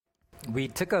We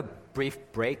took a brief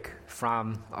break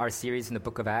from our series in the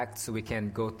book of Acts so we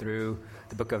can go through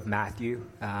the book of Matthew,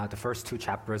 the first two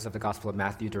chapters of the Gospel of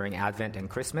Matthew during Advent and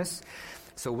Christmas.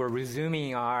 So we're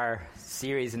resuming our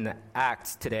series in the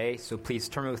Acts today, so please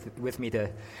turn with me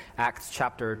to Acts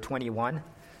chapter 21,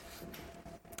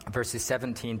 verses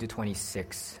 17 to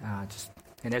 26.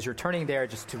 And as you're turning there,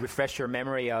 just to refresh your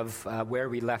memory of where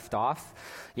we left off,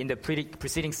 in the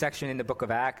preceding section in the book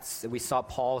of Acts, we saw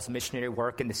Paul's missionary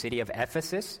work in the city of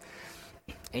Ephesus.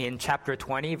 In chapter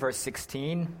 20, verse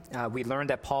 16, we learned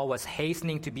that Paul was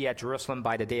hastening to be at Jerusalem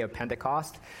by the day of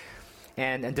Pentecost.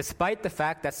 And despite the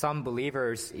fact that some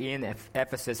believers in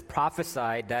Ephesus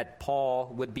prophesied that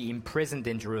Paul would be imprisoned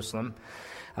in Jerusalem,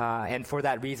 and for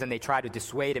that reason they tried to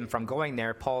dissuade him from going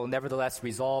there, Paul nevertheless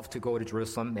resolved to go to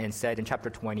Jerusalem and said in chapter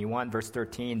 21, verse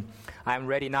 13, "I am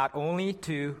ready not only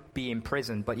to be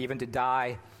imprisoned, but even to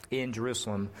die in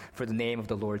Jerusalem for the name of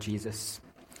the Lord Jesus."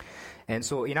 And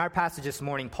so in our passage this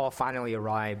morning, Paul finally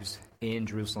arrives in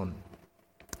Jerusalem.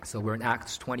 So we're in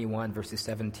Acts 21, verses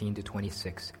 17 to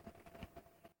 26.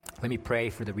 Let me pray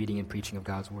for the reading and preaching of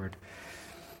God's word.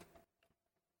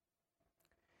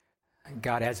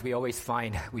 God, as we always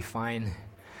find, we find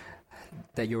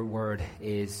that your word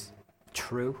is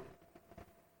true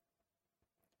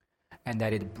and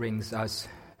that it brings us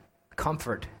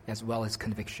comfort as well as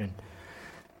conviction.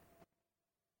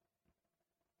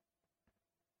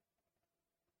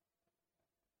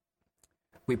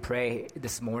 We pray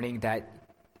this morning that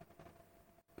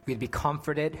we'd be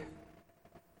comforted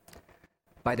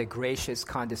by the gracious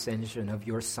condescension of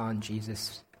your Son,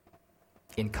 Jesus,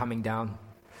 in coming down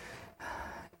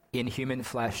in human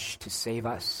flesh to save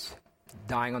us,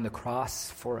 dying on the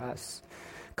cross for us.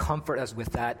 Comfort us with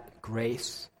that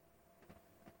grace.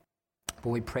 But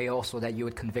we pray also that you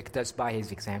would convict us by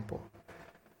his example,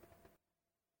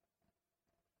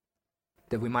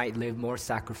 that we might live more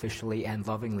sacrificially and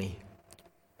lovingly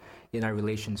in our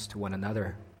relations to one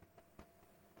another,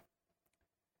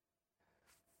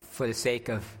 for the sake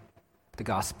of the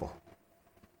gospel,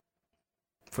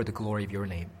 for the glory of your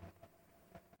name.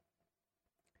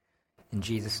 In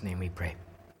Jesus' name we pray.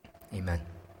 Amen.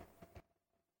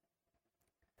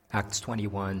 Acts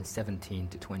 21, 17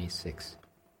 to 26.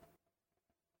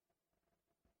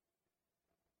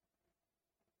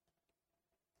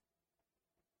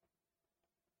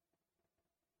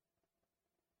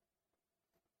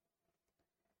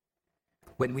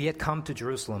 When we had come to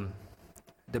Jerusalem,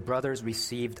 the brothers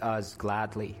received us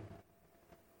gladly.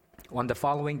 On the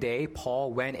following day,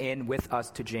 Paul went in with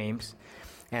us to James,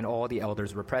 and all the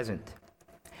elders were present.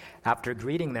 After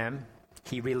greeting them,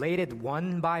 he related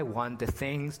one by one the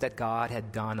things that God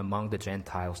had done among the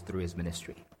Gentiles through his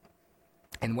ministry.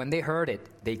 And when they heard it,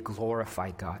 they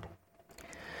glorified God.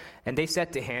 And they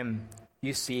said to him,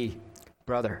 "You see,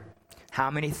 brother, how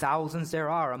many thousands there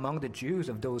are among the Jews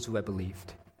of those who have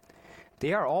believed.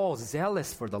 They are all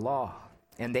zealous for the law.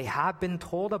 And they have been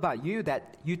told about you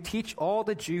that you teach all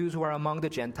the Jews who are among the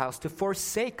Gentiles to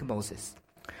forsake Moses,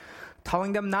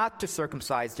 telling them not to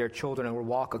circumcise their children or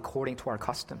walk according to our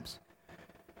customs.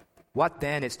 What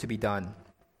then is to be done?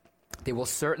 They will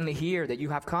certainly hear that you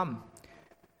have come.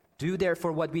 Do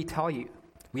therefore what we tell you.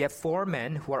 We have 4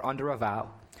 men who are under a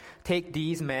vow. Take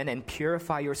these men and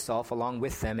purify yourself along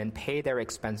with them and pay their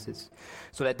expenses,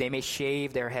 so that they may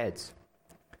shave their heads.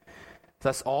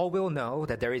 Thus all will know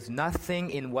that there is nothing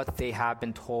in what they have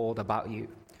been told about you,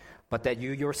 but that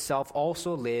you yourself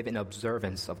also live in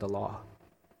observance of the law.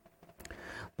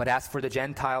 But as for the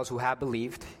Gentiles who have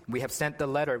believed, we have sent the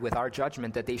letter with our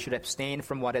judgment that they should abstain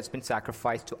from what has been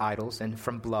sacrificed to idols, and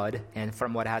from blood, and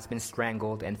from what has been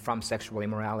strangled, and from sexual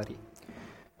immorality."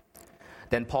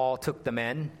 Then Paul took the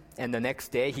men, and the next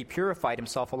day he purified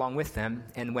himself along with them,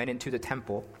 and went into the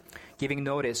temple, giving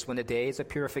notice when the days of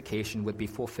purification would be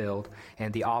fulfilled,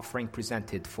 and the offering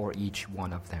presented for each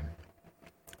one of them.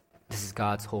 This is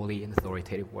God's holy and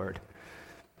authoritative word.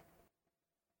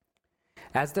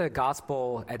 As the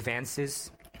gospel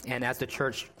advances, and as the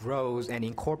church grows and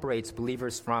incorporates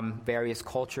believers from various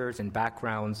cultures and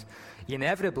backgrounds,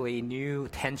 inevitably new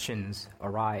tensions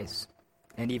arise,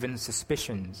 and even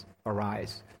suspicions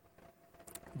arise.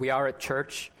 We are a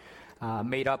church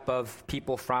made up of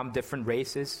people from different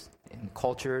races and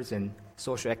cultures and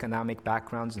socioeconomic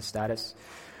backgrounds and status.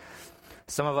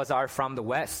 Some of us are from the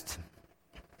West.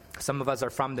 Some of us are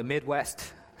from the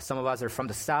Midwest. Some of us are from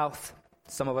the South.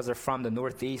 Some of us are from the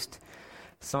Northeast.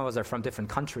 Some of us are from different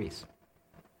countries.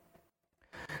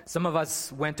 Some of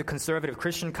us went to conservative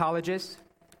Christian colleges,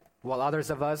 while others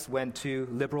of us went to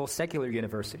liberal secular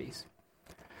universities.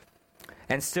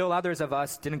 And still others of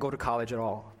us didn't go to college at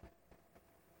all.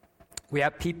 We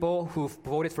have people who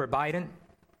voted for Biden,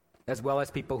 as well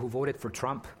as people who voted for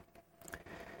Trump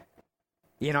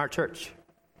in our church.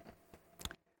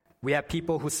 We have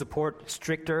people who support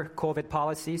stricter COVID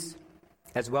policies,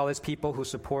 as well as people who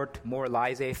support more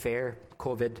laissez-faire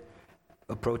COVID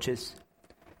approaches.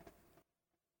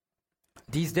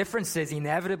 These differences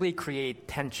inevitably create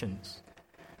tensions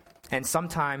and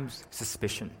sometimes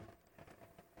suspicion.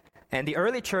 And the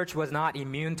early church was not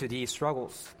immune to these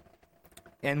struggles.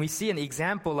 And we see an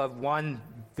example of one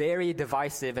very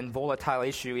divisive and volatile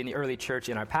issue in the early church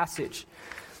in our passage.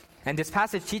 And this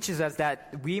passage teaches us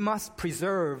that we must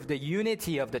preserve the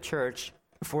unity of the church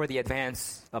for the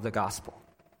advance of the gospel.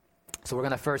 So we're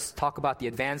going to first talk about the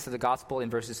advance of the gospel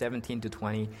in verses 17 to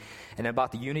 20, and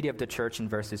about the unity of the church in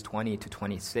verses 20 to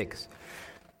 26.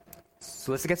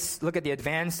 So let's look at the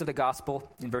advance of the gospel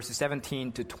in verses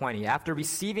 17 to 20. After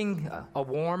receiving a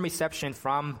warm reception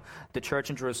from the church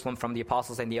in Jerusalem, from the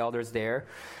apostles and the elders there,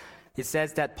 it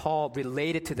says that Paul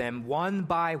related to them one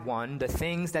by one the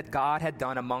things that God had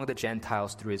done among the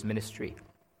Gentiles through his ministry.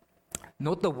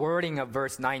 Note the wording of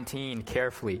verse 19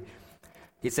 carefully.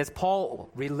 It says Paul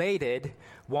related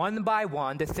one by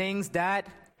one the things that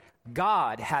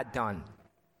God had done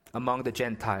among the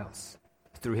Gentiles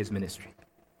through his ministry.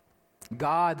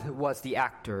 God was the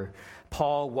actor.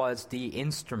 Paul was the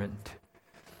instrument.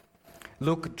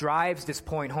 Luke drives this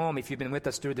point home. If you've been with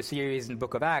us through the series in the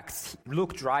book of Acts,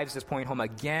 Luke drives this point home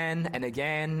again and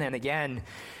again and again.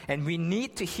 And we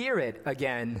need to hear it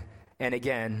again and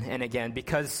again and again,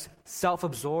 because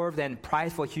self-absorbed and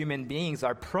prideful human beings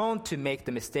are prone to make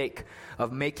the mistake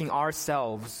of making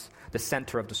ourselves the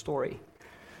center of the story.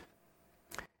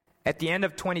 At the end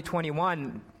of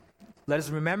 2021, let us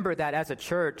remember that as a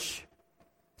church,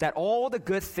 that all the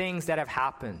good things that have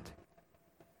happened,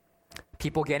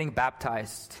 people getting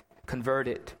baptized,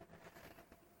 converted,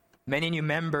 many new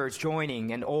members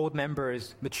joining and old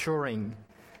members maturing,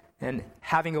 and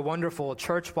having a wonderful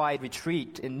church-wide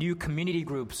retreat and new community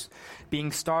groups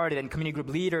being started and community group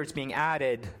leaders being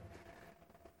added,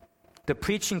 the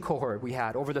preaching cohort we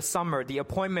had over the summer, the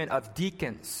appointment of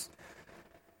deacons.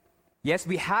 Yes,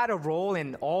 we had a role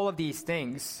in all of these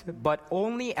things, but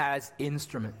only as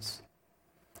instruments.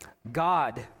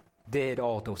 God did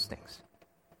all those things.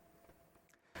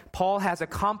 Paul has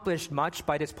accomplished much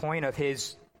by this point of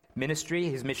his ministry,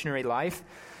 his missionary life,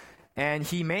 and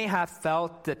he may have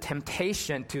felt the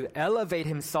temptation to elevate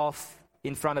himself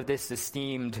in front of this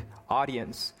esteemed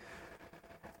audience.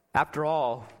 After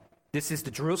all, this is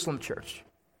the Jerusalem church,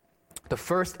 the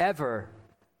first ever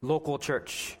local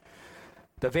church,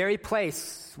 the very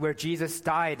place where Jesus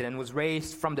died and was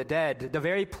raised from the dead, the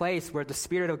very place where the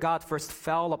Spirit of God first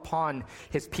fell upon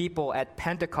his people at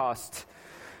Pentecost,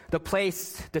 the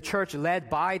place, the church led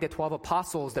by the 12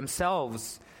 apostles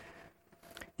themselves.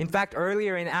 In fact,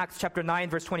 earlier in Acts chapter 9,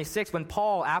 verse 26, when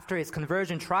Paul, after his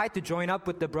conversion, tried to join up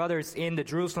with the brothers in the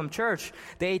Jerusalem church,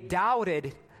 they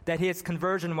doubted that his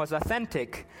conversion was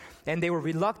authentic, and they were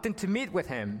reluctant to meet with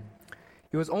him.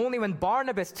 It was only when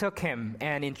Barnabas took him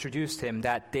and introduced him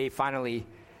that they finally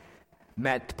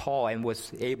met Paul and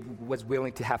was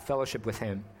willing to have fellowship with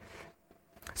him.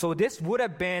 So it would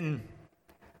have been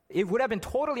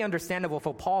totally understandable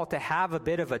for Paul to have a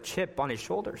bit of a chip on his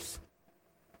shoulders.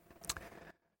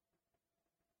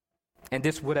 And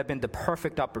this would have been the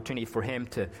perfect opportunity for him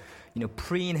to,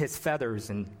 preen his feathers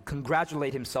and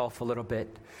congratulate himself a little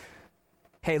bit.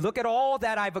 Hey, look at all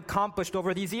that I've accomplished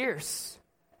over these years.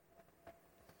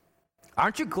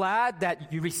 Aren't you glad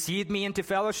that you received me into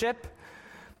fellowship?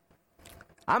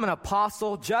 I'm an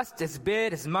apostle just as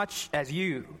big as much as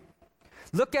you.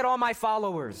 Look at all my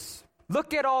followers.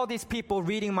 Look at all these people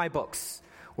reading my books,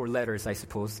 or letters, I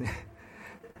suppose.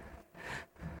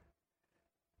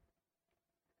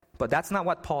 But that's not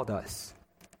what Paul does.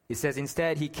 He says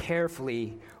instead he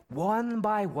carefully, one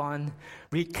by one,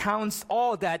 recounts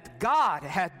all that God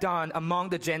had done among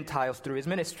the Gentiles through his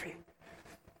ministry.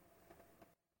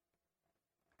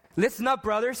 Listen up,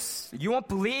 brothers. You won't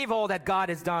believe all that God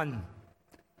has done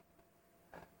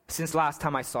since last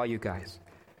time I saw you guys.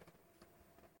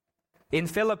 In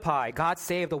Philippi, God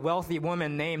saved a wealthy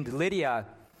woman named Lydia.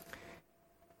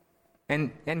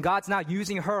 And God's now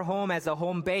using her home as a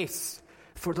home base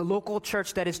for the local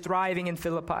church that is thriving in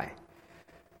Philippi.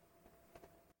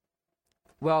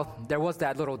 Well, there was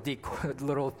that little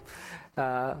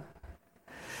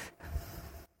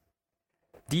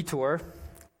detour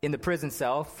in the prison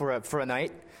cell for a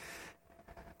night.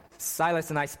 Silas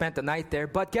and I spent the night there.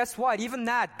 But guess what? Even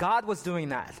that, God was doing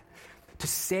that to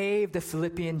save the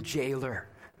Philippian jailer.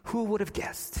 Who would have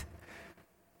guessed?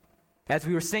 As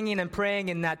we were singing and praying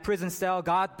in that prison cell,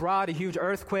 God brought a huge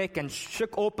earthquake and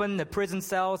shook open the prison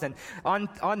cells and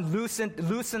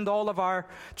loosened all of our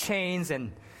chains.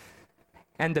 And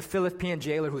the Philippine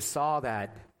jailer who saw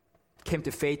that came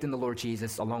to faith in the Lord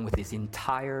Jesus along with his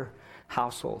entire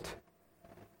household.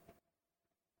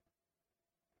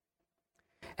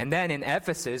 And then in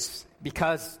Ephesus,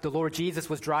 because the Lord Jesus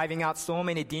was driving out so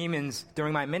many demons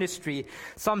during my ministry,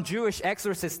 some Jewish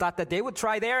exorcists thought that they would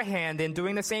try their hand in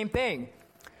doing the same thing.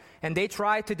 And they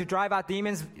tried to drive out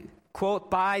demons,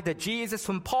 quote, by the Jesus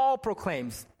whom Paul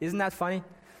proclaims. Isn't that funny?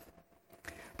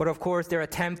 But of course, their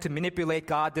attempt to manipulate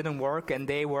God didn't work, and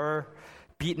they were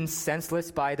beaten senseless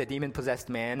by the demon-possessed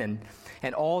man.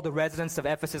 And all the residents of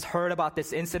Ephesus heard about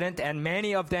this incident, and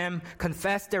many of them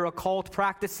confessed their occult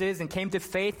practices and came to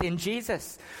faith in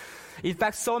Jesus. In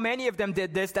fact, so many of them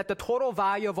did this that the total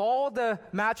value of all the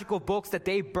magical books that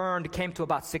they burned came to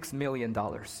about $6 million.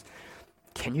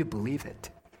 Can you believe it?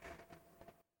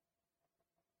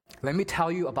 Let me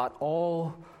tell you about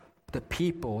all the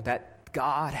people that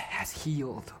God has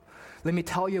healed. Let me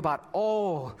tell you about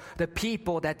all the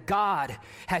people that God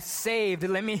has saved.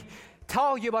 Let me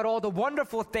tell you about all the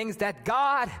wonderful things that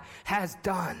God has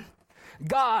done.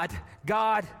 God.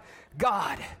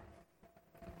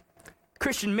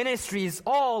 Christian ministry is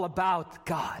all about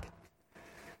God.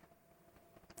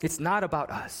 It's not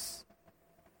about us.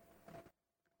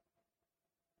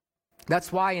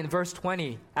 That's why in verse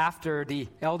 20, after the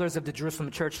elders of the Jerusalem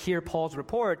church hear Paul's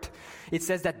report, it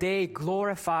says that they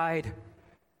glorified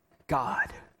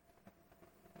God.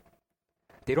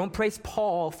 They don't praise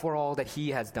Paul for all that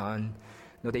he has done.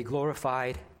 No, they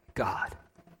glorified God.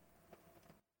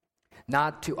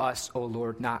 Not to us, O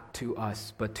Lord, not to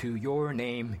us, but to your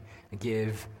name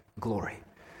give glory.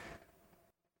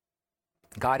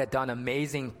 God had done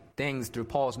amazing things through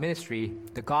Paul's ministry.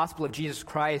 The gospel of Jesus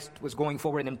Christ was going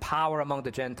forward in power among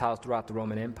the Gentiles throughout the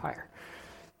Roman Empire.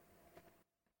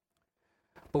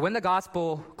 But when the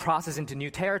gospel crosses into new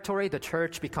territory, the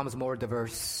church becomes more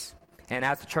diverse. And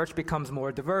as the church becomes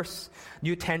more diverse,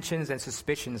 new tensions and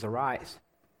suspicions arise.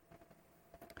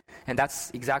 And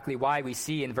that's exactly why we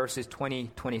see in verses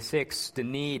 20-26 the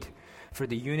need for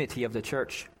the unity of the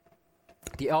church.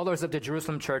 The elders of the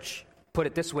Jerusalem church put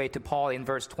it this way to Paul in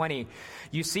verse 20.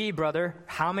 You see, brother,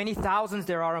 how many thousands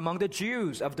there are among the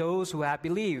Jews of those who have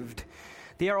believed.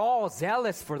 They are all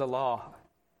zealous for the law.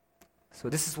 So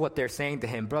this is what they're saying to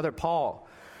him. Brother Paul,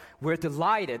 we're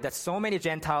delighted that so many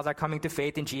Gentiles are coming to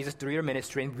faith in Jesus through your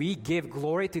ministry, and we give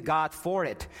glory to God for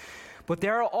it. But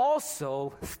there are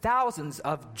also thousands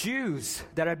of Jews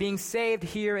that are being saved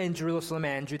here in Jerusalem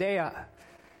and Judea.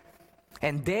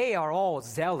 And they are all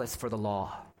zealous for the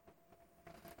law.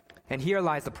 And here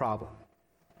lies the problem.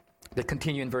 They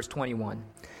continue in verse 21.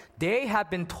 They have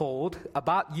been told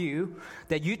about you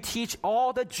that you teach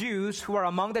all the Jews who are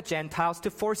among the Gentiles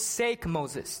to forsake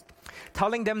Moses,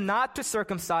 telling them not to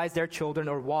circumcise their children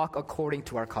or walk according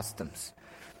to our customs.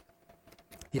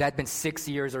 It had been 6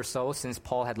 years or so since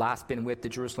Paul had last been with the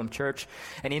Jerusalem church,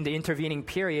 and in the intervening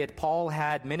period, Paul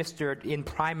had ministered in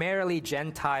primarily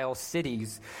Gentile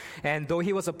cities. And though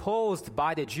he was opposed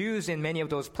by the Jews in many of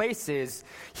those places,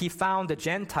 he found the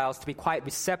Gentiles to be quite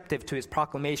receptive to his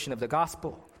proclamation of the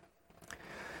gospel.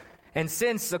 And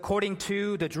since, according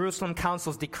to the Jerusalem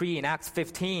Council's decree in Acts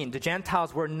 15, the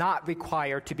Gentiles were not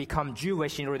required to become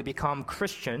Jewish in order to become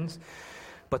Christians,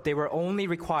 but they were only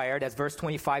required, as verse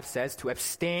 25 says, to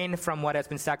abstain from what has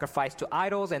been sacrificed to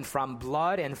idols and from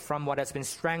blood and from what has been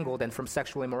strangled and from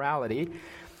sexual immorality.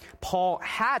 Paul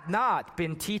had not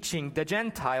been teaching the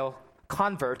Gentile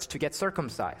converts to get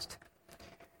circumcised.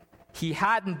 He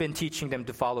hadn't been teaching them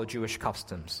to follow Jewish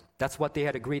customs. That's what they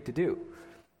had agreed to do.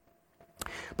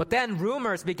 But then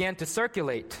rumors began to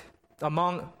circulate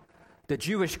among the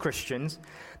Jewish Christians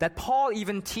that Paul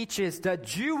even teaches the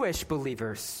Jewish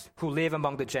believers who live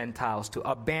among the Gentiles to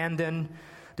abandon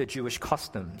the Jewish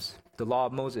customs, the law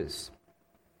of Moses,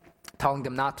 telling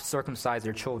them not to circumcise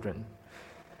their children.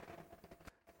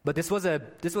 But this was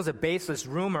a baseless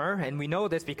rumor, and we know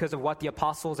this because of what the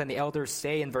apostles and the elders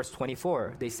say in verse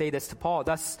 24. They say this to Paul,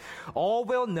 thus all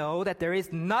will know that there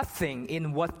is nothing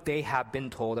in what they have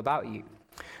been told about you,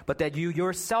 but that you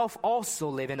yourself also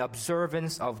live in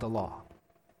observance of the law.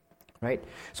 Right?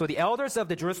 So the elders of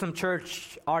the Jerusalem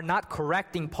church are not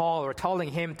correcting Paul or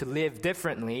telling him to live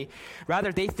differently.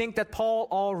 Rather, they think that Paul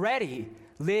already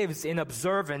lives in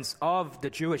observance of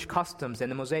the Jewish customs and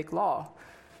the Mosaic law.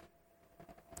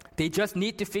 They just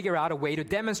need to figure out a way to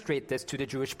demonstrate this to the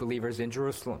Jewish believers in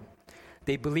Jerusalem.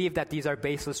 They believe that these are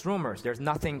baseless rumors. There's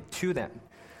nothing to them.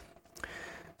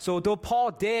 So though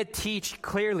Paul did teach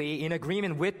clearly in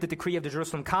agreement with the decree of the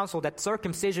Jerusalem Council that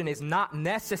circumcision is not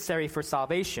necessary for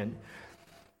salvation,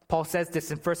 Paul says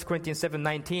this in 1 Corinthians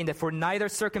 7:19, that for neither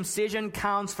circumcision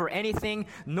counts for anything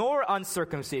nor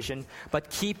uncircumcision,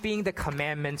 but keeping the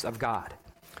commandments of God.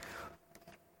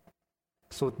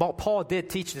 So Paul did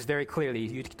teach this very clearly.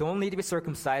 You don't need to be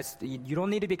circumcised. You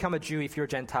don't need to become a Jew if you're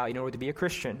a Gentile in order to be a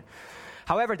Christian.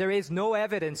 However, there is no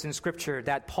evidence in Scripture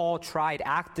that Paul tried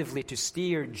actively to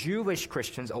steer Jewish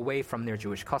Christians away from their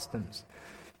Jewish customs.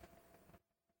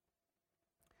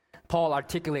 Paul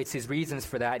articulates his reasons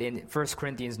for that in 1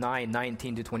 Corinthians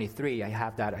 9:19-23. I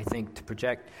have that, I think, to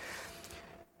project.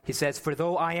 He says, "For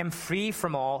though I am free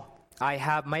from all, I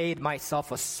have made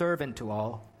myself a servant to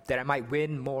all, that I might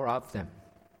win more of them.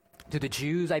 To the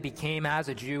Jews I became as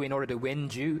a Jew in order to win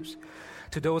Jews.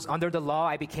 To those under the law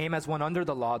I became as one under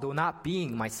the law, though not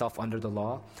being myself under the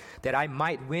law, that I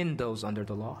might win those under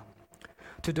the law.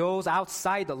 To those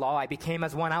outside the law I became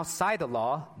as one outside the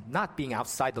law, not being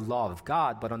outside the law of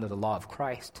God, but under the law of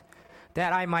Christ,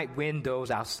 that I might win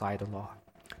those outside the law.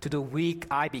 To the weak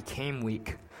I became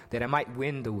weak, that I might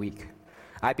win the weak.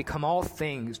 I become all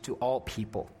things to all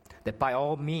people, that by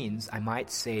all means I might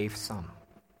save some.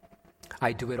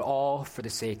 I do it all for the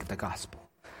sake of the gospel,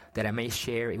 that I may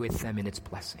share with them in its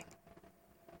blessing."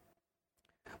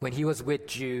 When he was with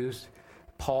Jews,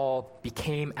 Paul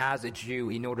became as a Jew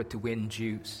in order to win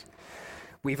Jews.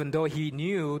 Even though he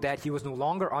knew that he was no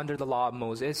longer under the law of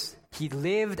Moses, he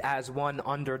lived as one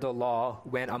under the law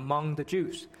when among the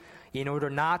Jews, in order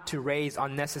not to raise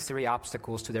unnecessary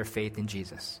obstacles to their faith in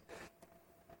Jesus.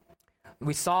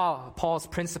 We saw Paul's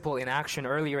principle in action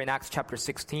earlier in Acts chapter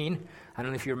 16. I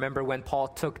don't know if you remember when Paul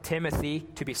took Timothy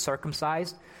to be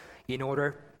circumcised in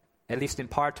order, at least in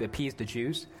part, to appease the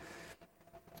Jews.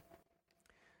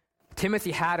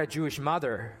 Timothy had a Jewish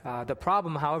mother. The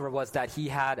problem, however, was that he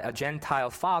had a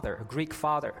Gentile father, a Greek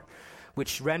father,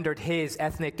 which rendered his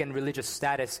ethnic and religious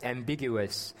status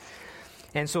ambiguous.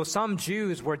 And so some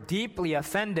Jews were deeply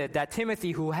offended that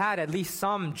Timothy, who had at least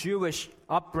some Jewish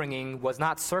upbringing, was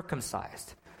not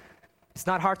circumcised. It's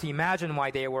not hard to imagine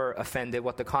why they were offended,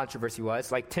 what the controversy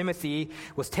was. Like, Timothy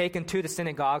was taken to the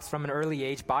synagogues from an early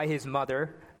age by his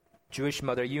mother, Jewish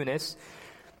mother Eunice.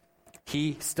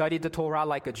 He studied the Torah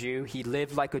like a Jew. He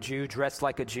lived like a Jew, dressed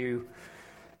like a Jew.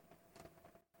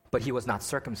 But he was not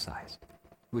circumcised,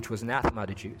 which was anathema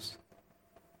to Jews.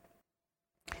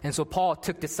 And so Paul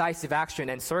took decisive action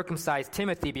and circumcised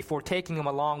Timothy before taking him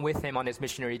along with him on his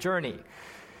missionary journey,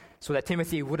 so that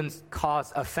Timothy wouldn't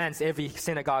cause offense every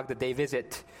synagogue that they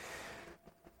visit.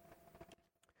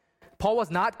 Paul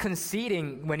was not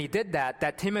conceding when he did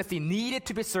that Timothy needed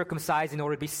to be circumcised in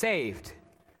order to be saved,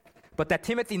 but that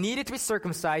Timothy needed to be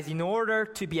circumcised in order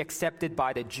to be accepted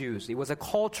by the Jews. It was a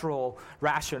cultural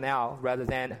rationale rather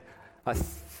than a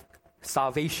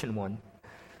salvation one.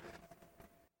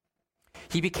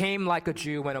 He became like a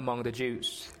Jew when among the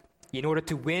Jews in order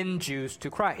to win Jews to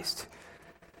Christ,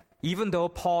 even though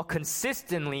Paul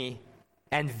consistently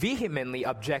and vehemently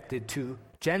objected to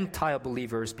Gentile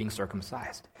believers being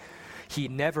circumcised. He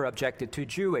never objected to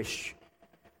Jewish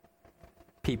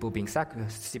people being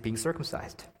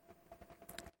circumcised.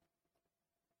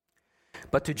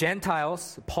 But to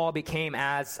Gentiles, Paul became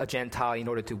as a Gentile in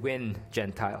order to win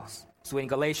Gentiles. So in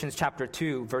Galatians chapter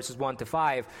 2, verses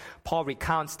 1-5, Paul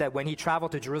recounts that when he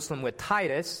traveled to Jerusalem with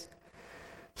Titus,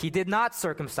 he did not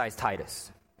circumcise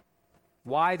Titus.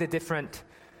 Why the different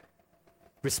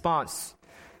response?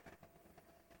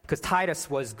 Because Titus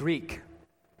was Greek.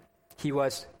 He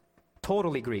was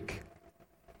totally Greek.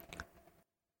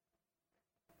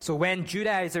 So when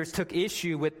Judaizers took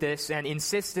issue with this and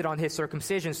insisted on his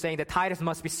circumcision, saying that Titus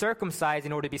must be circumcised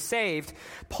in order to be saved,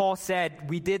 Paul said,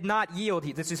 "We did not yield,"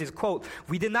 this is his quote,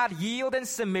 "we did not yield in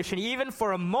submission even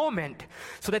for a moment,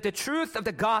 so that the truth of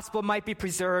the gospel might be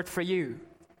preserved for you."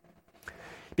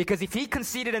 Because if he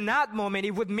conceded in that moment,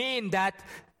 it would mean that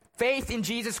faith in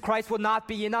Jesus Christ would not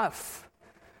be enough.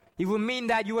 It would mean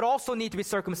that you would also need to be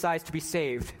circumcised to be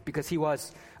saved, because he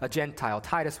was a Gentile.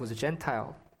 Titus was a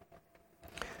Gentile.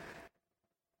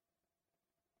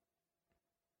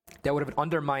 That would have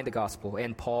undermined the gospel,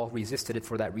 and Paul resisted it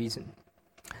for that reason.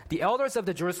 The elders of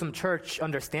the Jerusalem church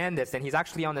understand this, and he's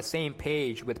actually on the same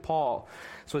page with Paul.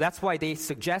 So that's why they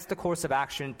suggest a course of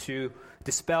action to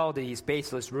dispel these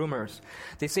baseless rumors.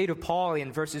 They say to Paul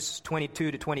in verses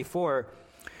 22-24,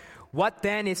 "What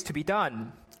then is to be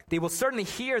done? They will certainly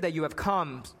hear that you have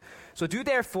come. So do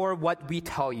therefore what we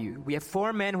tell you. We have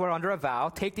 4 men who are under a vow.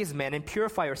 Take these men and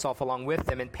purify yourself along with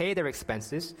them and pay their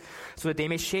expenses, so that they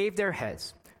may shave their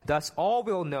heads. Thus all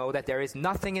will know that there is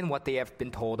nothing in what they have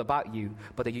been told about you,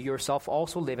 but that you yourself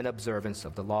also live in observance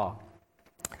of the law.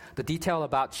 The detail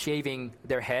about shaving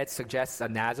their heads suggests a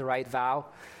Nazirite vow.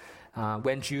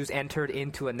 When Jews entered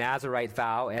into a Nazirite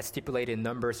vow, as stipulated in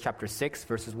Numbers chapter 6,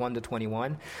 verses 1 to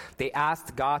 21, they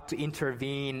asked God to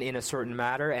intervene in a certain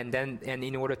matter, and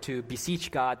in order to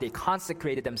beseech God, they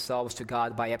consecrated themselves to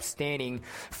God by abstaining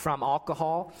from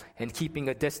alcohol and keeping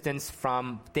a distance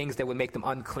from things that would make them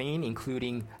unclean,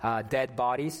 including dead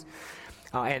bodies,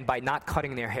 and by not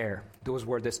cutting their hair. Those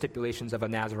were the stipulations of a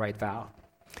Nazirite vow.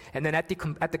 And then at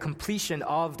the completion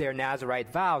of their Nazirite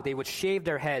vow, they would shave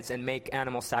their heads and make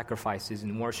animal sacrifices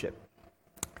in worship.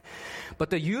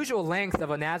 But the usual length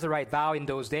of a Nazirite vow in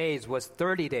those days was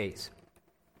 30 days.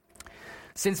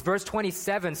 Since verse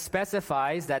 27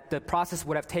 specifies that the process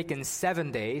would have taken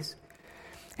 7 days,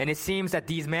 and it seems that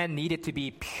these men needed to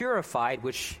be purified,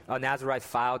 which a Nazirite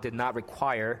vow did not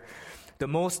require, the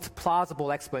most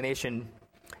plausible explanation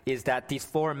is that these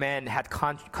 4 men had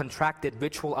contracted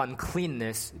ritual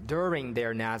uncleanness during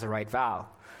their Nazirite vow.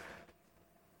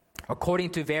 According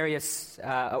to various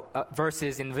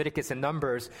verses in Leviticus and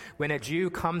Numbers, when a Jew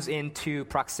comes into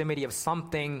proximity of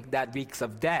something that reeks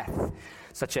of death,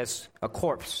 such as a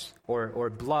corpse or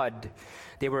blood,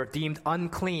 they were deemed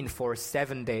unclean for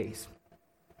 7 days.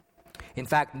 In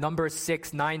fact, Numbers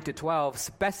 6, 9 to 12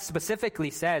 specifically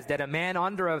says that a man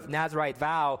under a Nazirite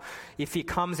vow, if he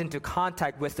comes into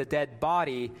contact with the dead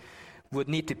body, would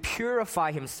need to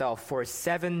purify himself for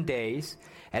 7 days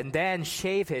and then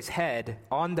shave his head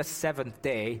on the 7th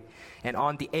day, and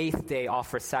on the 8th day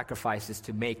offer sacrifices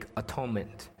to make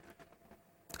atonement.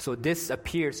 So this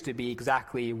appears to be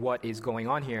exactly what is going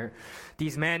on here.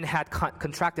 These men had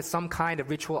contracted some kind of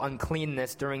ritual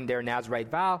uncleanness during their Nazirite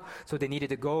vow, so they needed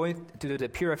to go into the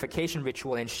purification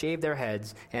ritual and shave their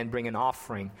heads and bring an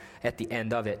offering at the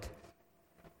end of it.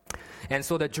 And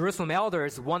so the Jerusalem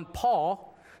elders want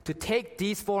Paul to take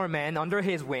these 4 men under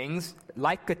his wings,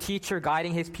 like a teacher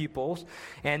guiding his pupils,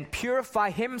 and purify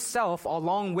himself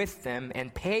along with them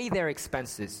and pay their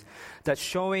expenses, thus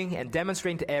showing and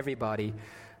demonstrating to everybody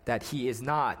that he is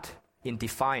not in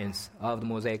defiance of the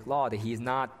Mosaic law, that he is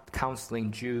not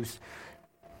counseling Jews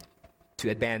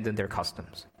to abandon their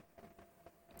customs.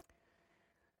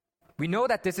 We know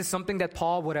that this is something that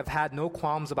Paul would have had no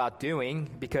qualms about doing,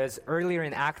 because earlier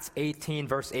in Acts 18,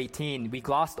 verse 18, we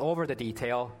glossed over the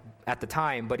detail at the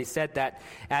time, but he said that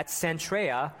at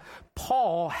Cenchrea,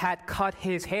 Paul had cut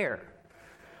his hair,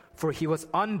 for he was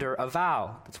under a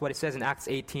vow. That's what it says in Acts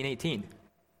 18:18.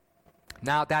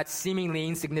 Now, that seemingly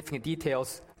insignificant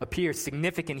details appear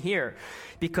significant here,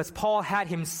 because Paul had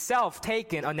himself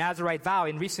taken a Nazirite vow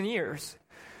in recent years.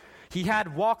 He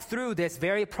had walked through this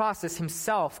very process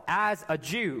himself as a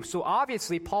Jew. So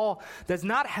obviously, Paul does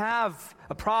not have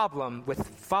a problem with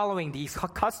following these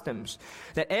customs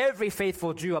that every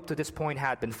faithful Jew up to this point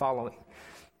had been following.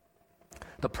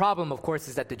 The problem, of course,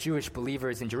 is that the Jewish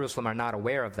believers in Jerusalem are not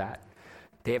aware of that.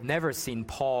 They have never seen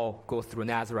Paul go through a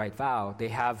Nazirite vow. They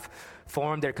have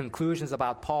formed their conclusions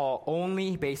about Paul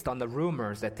only based on the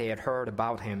rumors that they had heard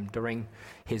about him during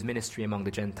his ministry among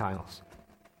the Gentiles.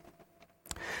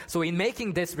 So in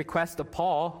making this request of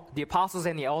Paul, the apostles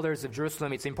and the elders of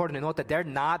Jerusalem, it's important to note that they're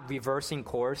not reversing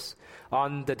course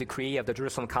on the decree of the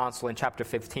Jerusalem Council in chapter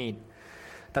 15.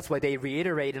 That's why they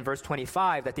reiterate in verse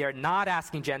 25 that they are not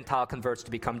asking Gentile converts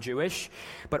to become Jewish,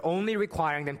 but only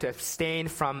requiring them to abstain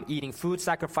from eating food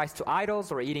sacrificed to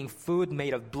idols or eating food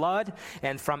made of blood,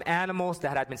 and from animals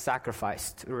that had been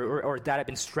sacrificed or that had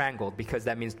been strangled, because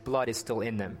that means blood is still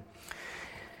in them,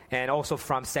 and also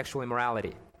from sexual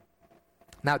immorality.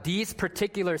 Now, these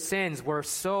particular sins were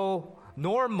so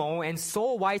normal and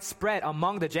so widespread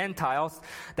among the Gentiles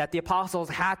that the apostles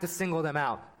had to single them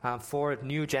out for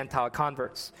new Gentile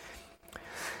converts.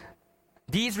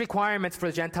 These requirements for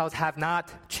the Gentiles have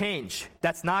not changed.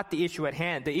 That's not the issue at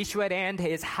hand. The issue at hand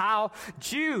is how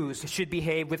Jews should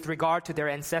behave with regard to their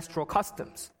ancestral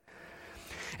customs.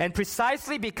 And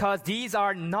precisely because these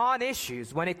are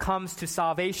non-issues when it comes to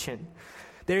salvation,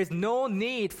 there is no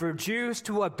need for Jews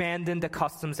to abandon the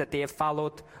customs that they have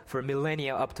followed for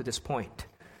millennia up to this point.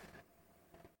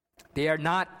 They are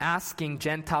not asking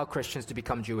Gentile Christians to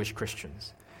become Jewish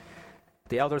Christians.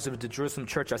 The elders of the Jerusalem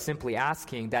church are simply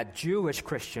asking that Jewish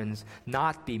Christians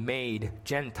not be made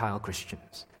Gentile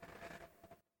Christians.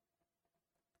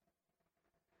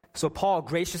 So Paul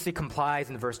graciously complies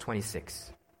in verse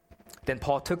 26. Then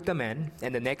Paul took the men,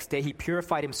 and the next day he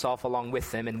purified himself along with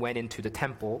them and went into the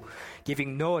temple,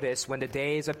 giving notice when the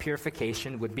days of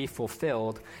purification would be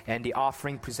fulfilled and the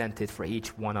offering presented for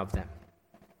each one of them.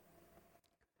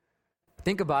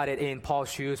 Think about it in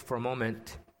Paul's shoes for a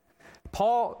moment.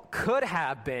 Paul could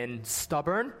have been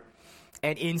stubborn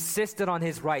and insisted on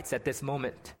his rights at this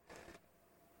moment.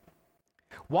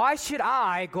 Why should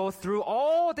I go through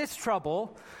all this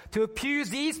trouble to accuse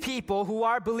these people who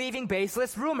are believing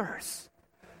baseless rumors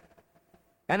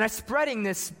and are spreading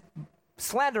this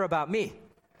slander about me?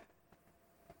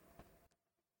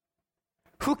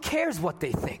 Who cares what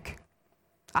they think?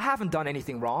 I haven't done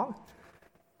anything wrong.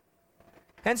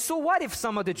 And so what if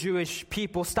some of the Jewish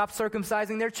people stop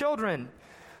circumcising their children?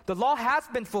 The law has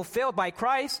been fulfilled by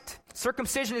Christ.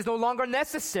 Circumcision is no longer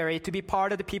necessary to be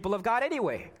part of the people of God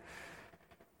anyway.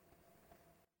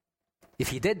 If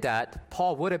he did that,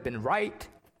 Paul would have been right.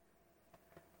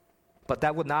 But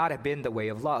that would not have been the way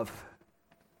of love.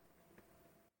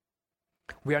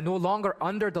 We are no longer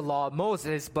under the law of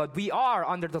Moses, but we are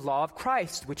under the law of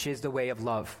Christ, which is the way of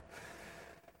love.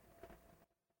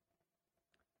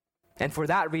 And for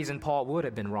that reason, Paul would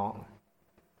have been wrong.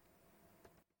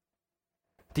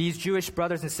 These Jewish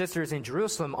brothers and sisters in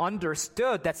Jerusalem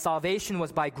understood that salvation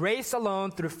was by grace alone,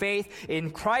 through faith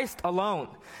in Christ alone.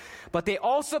 But they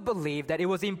also believed that it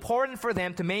was important for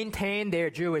them to maintain their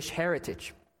Jewish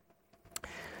heritage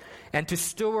and to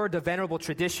steward the venerable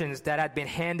traditions that had been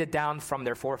handed down from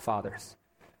their forefathers.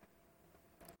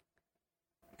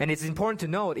 And it's important to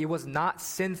note, it was not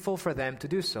sinful for them to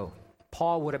do so.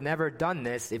 Paul would have never done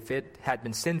this if it had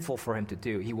been sinful for him to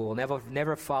do. He will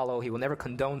never follow, he will never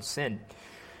condone sin.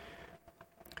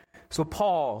 So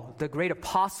Paul, the great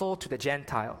apostle to the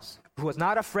Gentiles, who was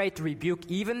not afraid to rebuke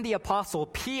even the apostle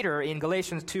Peter in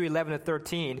Galatians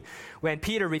 2:11-13, when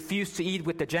Peter refused to eat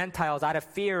with the Gentiles out of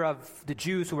fear of the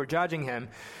Jews who were judging him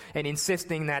and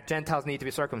insisting that Gentiles need to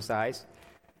be circumcised,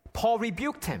 Paul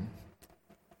rebuked him.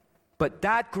 But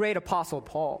that great apostle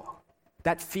Paul,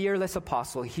 that fearless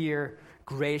apostle here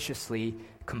graciously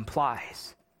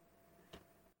complies.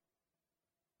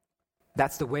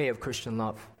 That's the way of Christian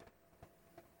love.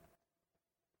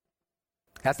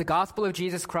 As the gospel of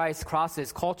Jesus Christ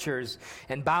crosses cultures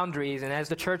and boundaries, and as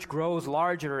the church grows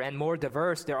larger and more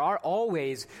diverse, there are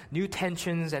always new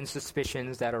tensions and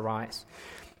suspicions that arise.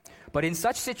 But in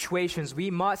such situations,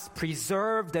 we must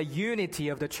preserve the unity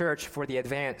of the church for the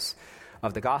advance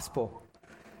of the gospel.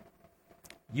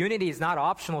 Unity is not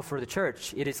optional for the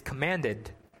church, it is commanded.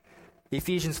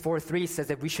 Ephesians 4:3 says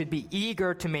that we should be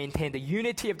eager to maintain the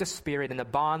unity of the Spirit in the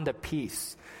bond of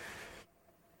peace.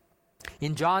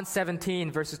 In John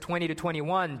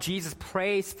 17:20-21, Jesus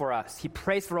prays for us. He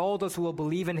prays for all those who will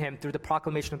believe in him through the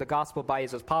proclamation of the gospel by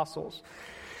his apostles.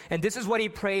 And this is what he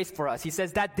prays for us. He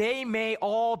says that they may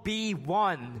all be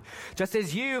one, just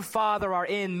as you, Father, are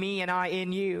in me and I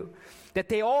in you, that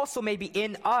they also may be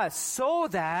in us, so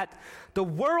that the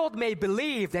world may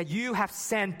believe that you have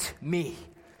sent me.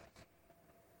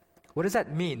 What does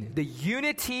that mean? The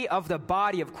unity of the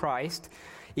body of Christ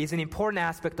is an important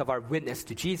aspect of our witness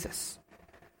to Jesus.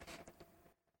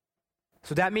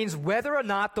 So that means whether or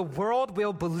not the world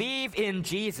will believe in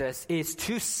Jesus is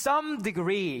to some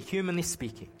degree, humanly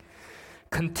speaking,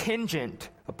 contingent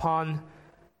upon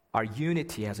our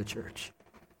unity as a church.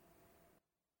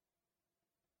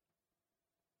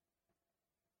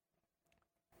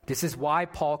 This is why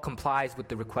Paul complies with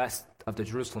the request of the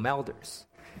Jerusalem elders.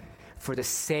 For the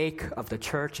sake of the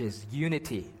church's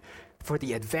unity, for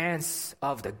the advance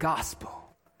of the gospel,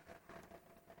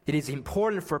 it is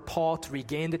important for Paul to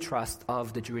regain the trust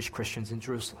of the Jewish Christians in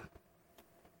Jerusalem.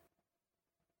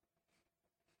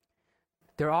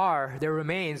 There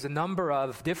remains a number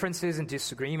of differences and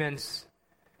disagreements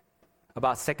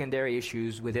about secondary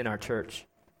issues within our church.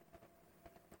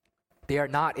 They are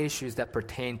not issues that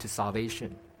pertain to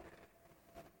salvation.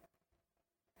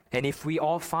 And if we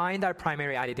all find our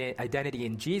primary identity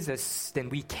in Jesus, then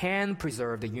we can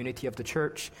preserve the unity of the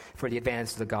church for the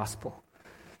advance of the gospel.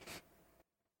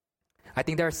 I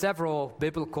think there are several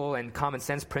biblical and common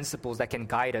sense principles that can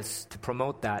guide us to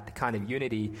promote that kind of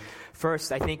unity.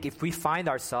 First, I think if we find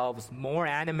ourselves more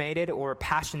animated or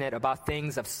passionate about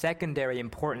things of secondary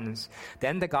importance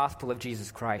than the gospel of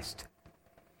Jesus Christ,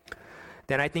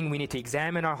 then I think we need to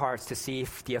examine our hearts to see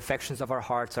if the affections of our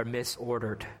hearts are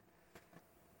misordered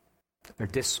or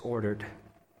disordered.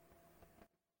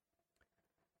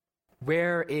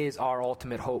 Where is our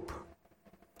ultimate hope?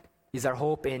 Is our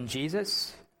hope in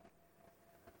Jesus?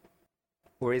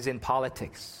 Or is it in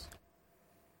politics?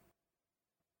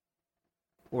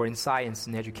 Or in science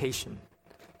and education?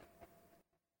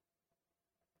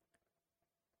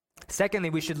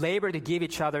 Secondly, we should labor to give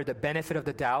each other the benefit of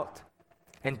the doubt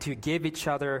and to give each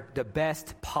other the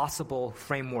best possible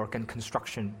framework and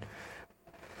construction.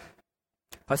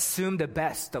 Assume the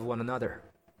best of one another.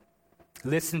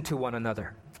 Listen to one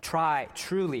another. Try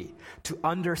truly to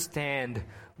understand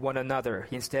one another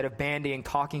instead of bandying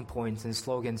talking points and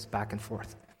slogans back and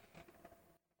forth.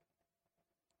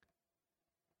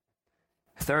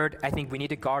 Third, I think we need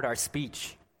to guard our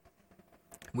speech.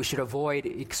 We should avoid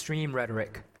extreme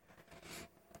rhetoric,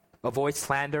 avoid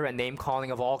slander and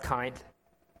name-calling of all kind.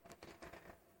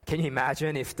 Can you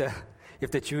imagine if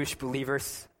the Jewish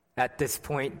believers at this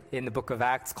point in the book of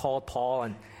Acts called Paul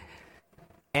an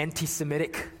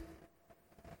anti-Semitic?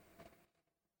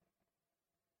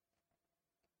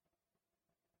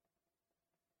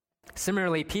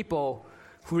 Similarly, people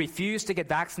who refuse to get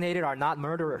vaccinated are not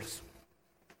murderers.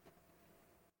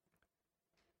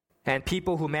 And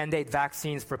people who mandate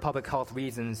vaccines for public health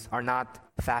reasons are not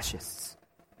fascists.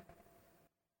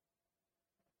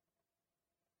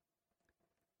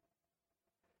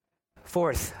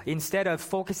 Fourth, instead of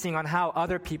focusing on how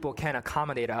other people can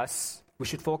accommodate us, we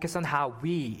should focus on how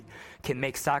we can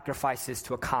make sacrifices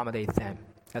to accommodate them,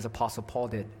 as Apostle Paul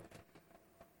did.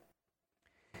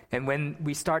 And when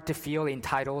we start to feel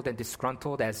entitled and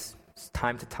disgruntled, as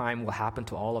time to time will happen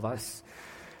to all of us,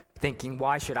 thinking,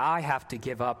 why should I have to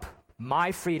give up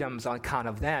my freedoms on account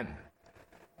of them?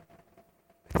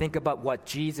 Think about what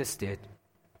Jesus did.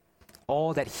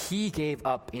 All that he gave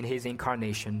up in his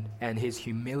incarnation and his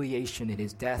humiliation in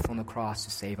his death on the cross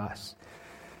to save us.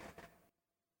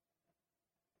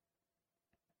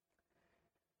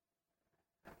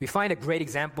 We find a great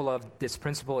example of this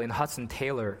principle in Hudson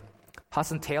Taylor.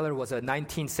 Hudson Taylor was a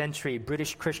 19th century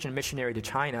British Christian missionary to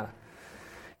China.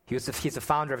 He's the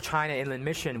founder of China Inland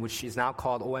Mission, which is now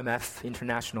called OMF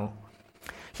International.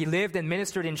 He lived and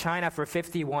ministered in China for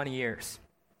 51 years.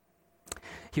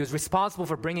 He was responsible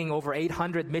for bringing over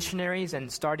 800 missionaries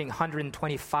and starting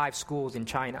 125 schools in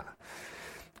China.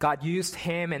 God used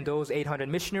him and those 800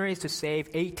 missionaries to save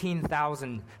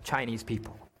 18,000 Chinese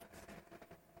people.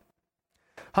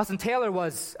 Hudson Taylor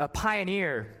was a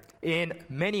pioneer in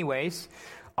many ways.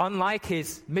 Unlike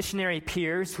his missionary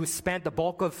peers who spent the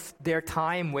bulk of their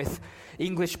time with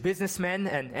English businessmen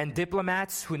and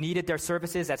diplomats who needed their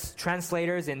services as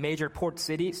translators in major port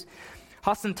cities,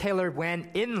 Hudson Taylor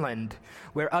went inland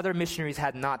where other missionaries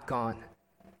had not gone.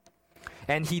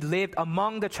 And he lived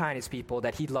among the Chinese people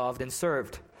that he loved and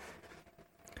served.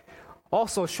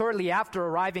 Also, shortly after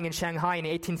arriving in Shanghai in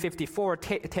 1854,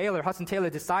 Hudson Taylor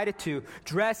decided to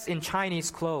dress in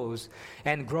Chinese clothes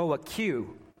and grow a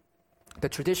queue, the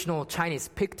traditional Chinese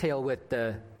pigtail with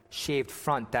the shaved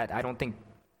front that I don't think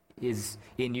is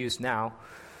in use now,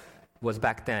 was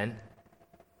back then.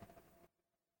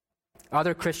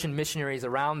 Other Christian missionaries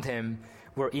around him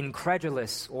were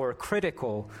incredulous or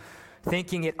critical,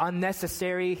 thinking it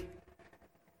unnecessary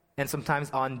and sometimes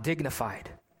undignified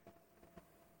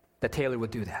that Taylor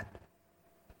would do that.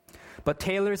 But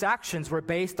Taylor's actions were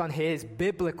based on his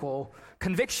biblical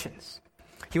convictions.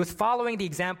 He was following the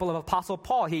example of Apostle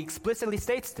Paul. He explicitly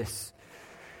states this.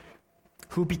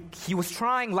 He was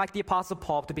trying, like the Apostle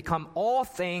Paul, to become all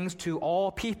things to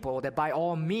all people, that by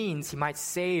all means he might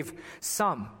save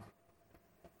some.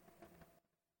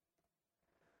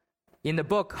 In the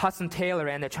book Hudson Taylor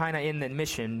and the China Inland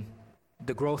Mission,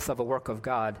 The Growth of a Work of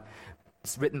God,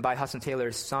 it's written by Hudson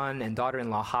Taylor's son and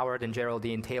daughter-in-law, Howard and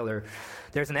Geraldine Taylor.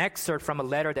 There's an excerpt from a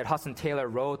letter that Hudson Taylor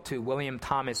wrote to William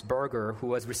Thomas Berger, who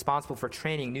was responsible for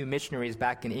training new missionaries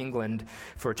back in England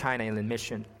for China Inland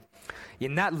Mission.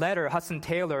 In that letter, Hudson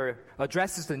Taylor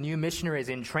addresses the new missionaries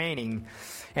in training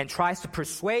and tries to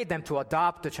persuade them to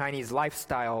adopt the Chinese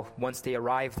lifestyle once they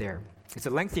arrive there. It's a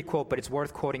lengthy quote, but it's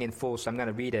worth quoting in full, so I'm going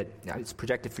to read it. It's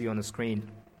projected for you on the screen.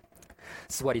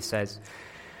 This is what he says.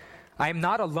 I am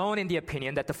not alone in the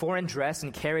opinion that the foreign dress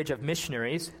and carriage of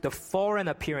missionaries, the foreign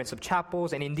appearance of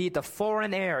chapels, and indeed the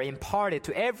foreign air imparted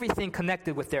to everything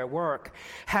connected with their work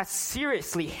has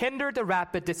seriously hindered the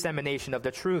rapid dissemination of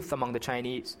the truth among the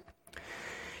Chinese.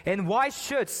 And why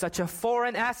should such a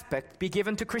foreign aspect be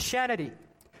given to Christianity?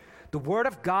 The Word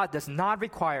of God does not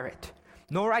require it,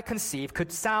 nor I conceive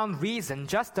could sound reason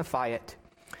justify it.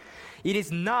 It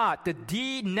is not the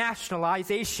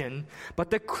denationalization, but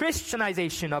the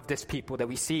Christianization of this people that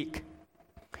we seek.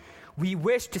 We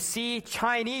wish to see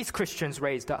Chinese Christians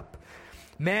raised up,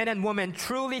 men and women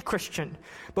truly Christian,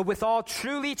 but withal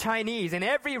truly Chinese in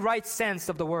every right sense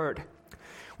of the word.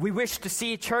 We wish to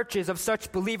see churches of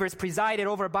such believers presided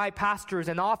over by pastors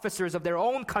and officers of their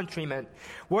own countrymen,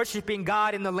 worshiping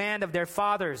God in the land of their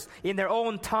fathers, in their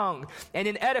own tongue, and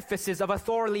in edifices of a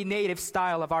thoroughly native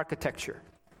style of architecture.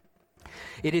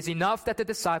 It is enough that the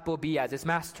disciple be as his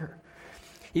master.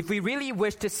 If we really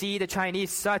wish to see the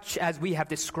Chinese such as we have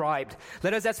described,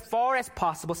 let us as far as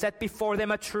possible set before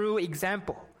them a true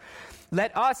example.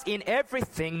 Let us in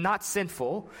everything not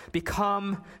sinful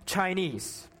become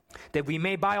Chinese. that we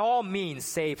may by all means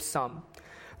save some.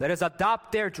 Let us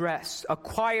adopt their dress,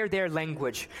 acquire their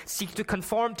language, seek to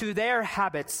conform to their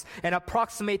habits, and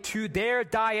approximate to their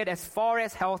diet as far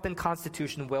as health and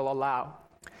constitution will allow.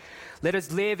 Let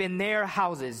us live in their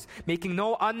houses, making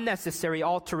no unnecessary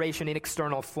alteration in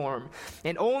external form,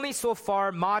 and only so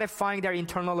far modifying their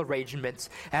internal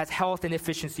arrangements as health and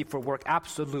efficiency for work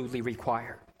absolutely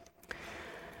require.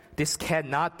 This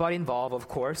cannot but involve, of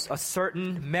course, a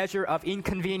certain measure of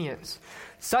inconvenience,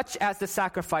 such as the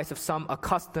sacrifice of some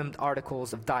accustomed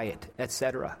articles of diet,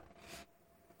 etc.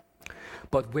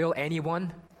 But will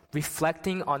anyone,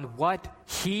 reflecting on what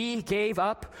he gave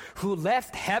up, who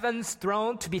left heaven's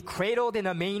throne to be cradled in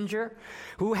a manger,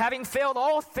 who having filled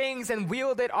all things and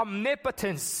wielded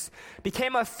omnipotence,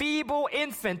 became a feeble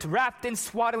infant wrapped in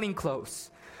swaddling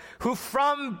clothes, who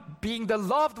from being the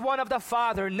loved one of the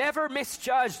Father, never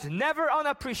misjudged, never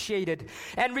unappreciated,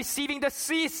 and receiving the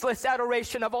ceaseless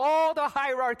adoration of all the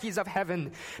hierarchies of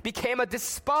heaven, became a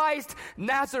despised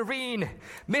Nazarene,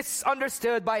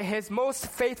 misunderstood by his most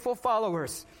faithful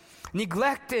followers,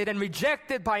 neglected and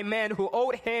rejected by men who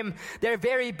owed him their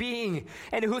very being,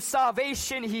 and whose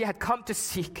salvation he had come to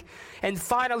seek, and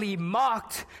finally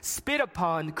mocked, spit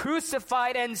upon,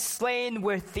 crucified, and slain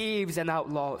with thieves and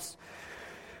outlaws.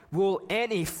 Will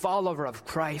any follower of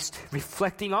Christ,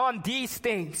 reflecting on these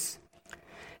things,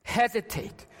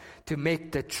 hesitate to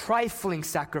make the trifling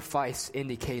sacrifice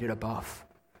indicated above?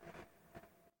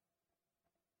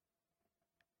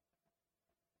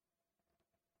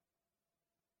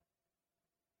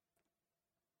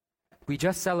 We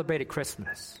just celebrated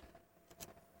Christmas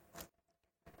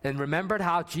and remembered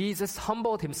how Jesus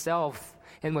humbled himself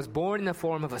and was born in the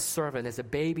form of a servant as a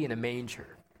baby in a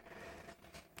manger.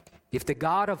 If the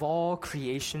God of all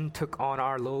creation took on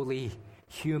our lowly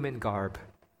human garb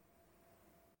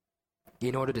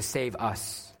in order to save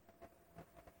us,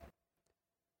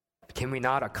 can we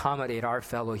not accommodate our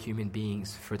fellow human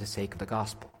beings for the sake of the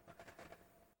gospel?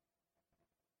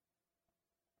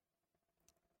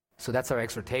 So that's our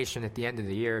exhortation at the end of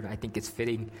the year. I think it's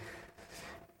fitting.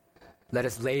 Let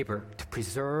us labor to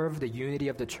preserve the unity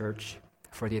of the church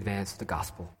for the advance of the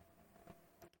gospel.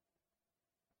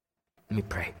 Let me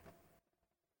pray.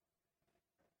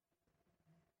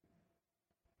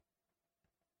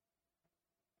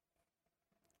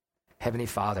 Heavenly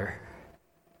Father,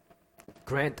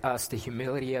 grant us the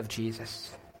humility of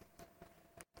Jesus,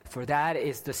 for that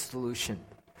is the solution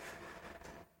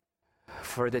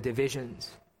for the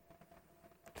divisions,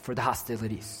 for the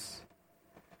hostilities,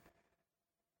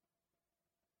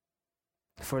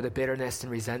 for the bitterness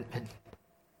and resentment.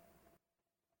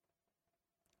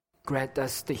 Grant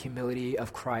us the humility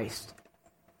of Christ.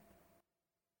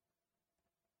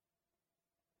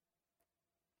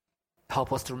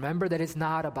 Help us to remember that it's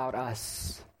not about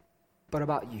us, but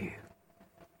about you.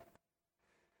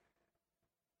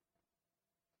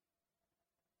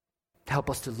 Help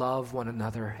us to love one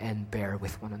another and bear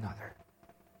with one another.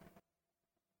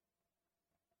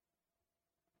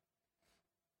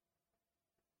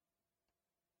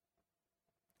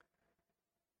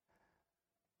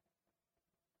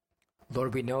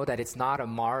 Lord, we know that it's not a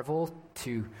marvel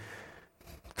to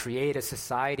create a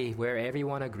society where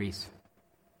everyone agrees,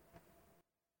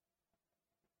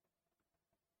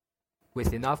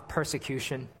 with enough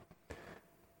persecution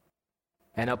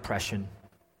and oppression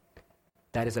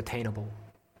that is attainable.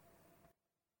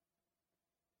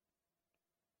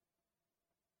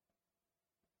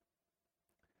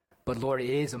 But Lord, it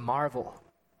is a marvel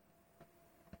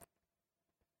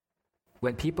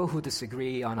when people who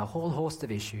disagree on a whole host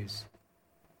of issues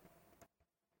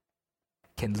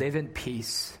can live in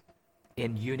peace,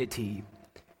 in unity,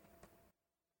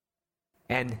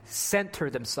 and center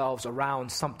themselves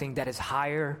around something that is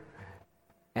higher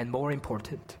and more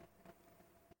important.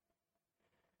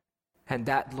 And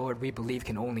that, Lord, we believe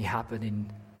can only happen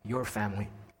in your family.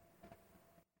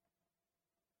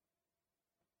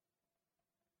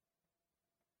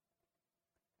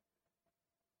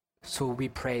 So we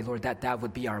pray, Lord, that that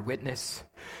would be our witness,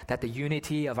 that the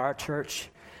unity of our church,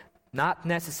 not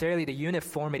necessarily the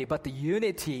uniformity, but the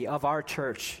unity of our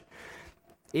church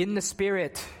in the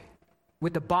Spirit,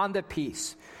 with the bond of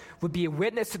peace, would be a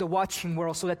witness to the watching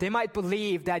world so that they might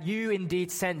believe that you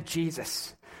indeed sent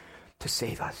Jesus to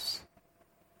save us.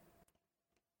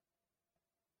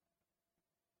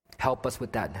 Help us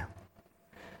with that now.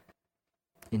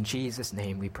 In Jesus'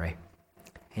 name we pray.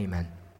 Amen.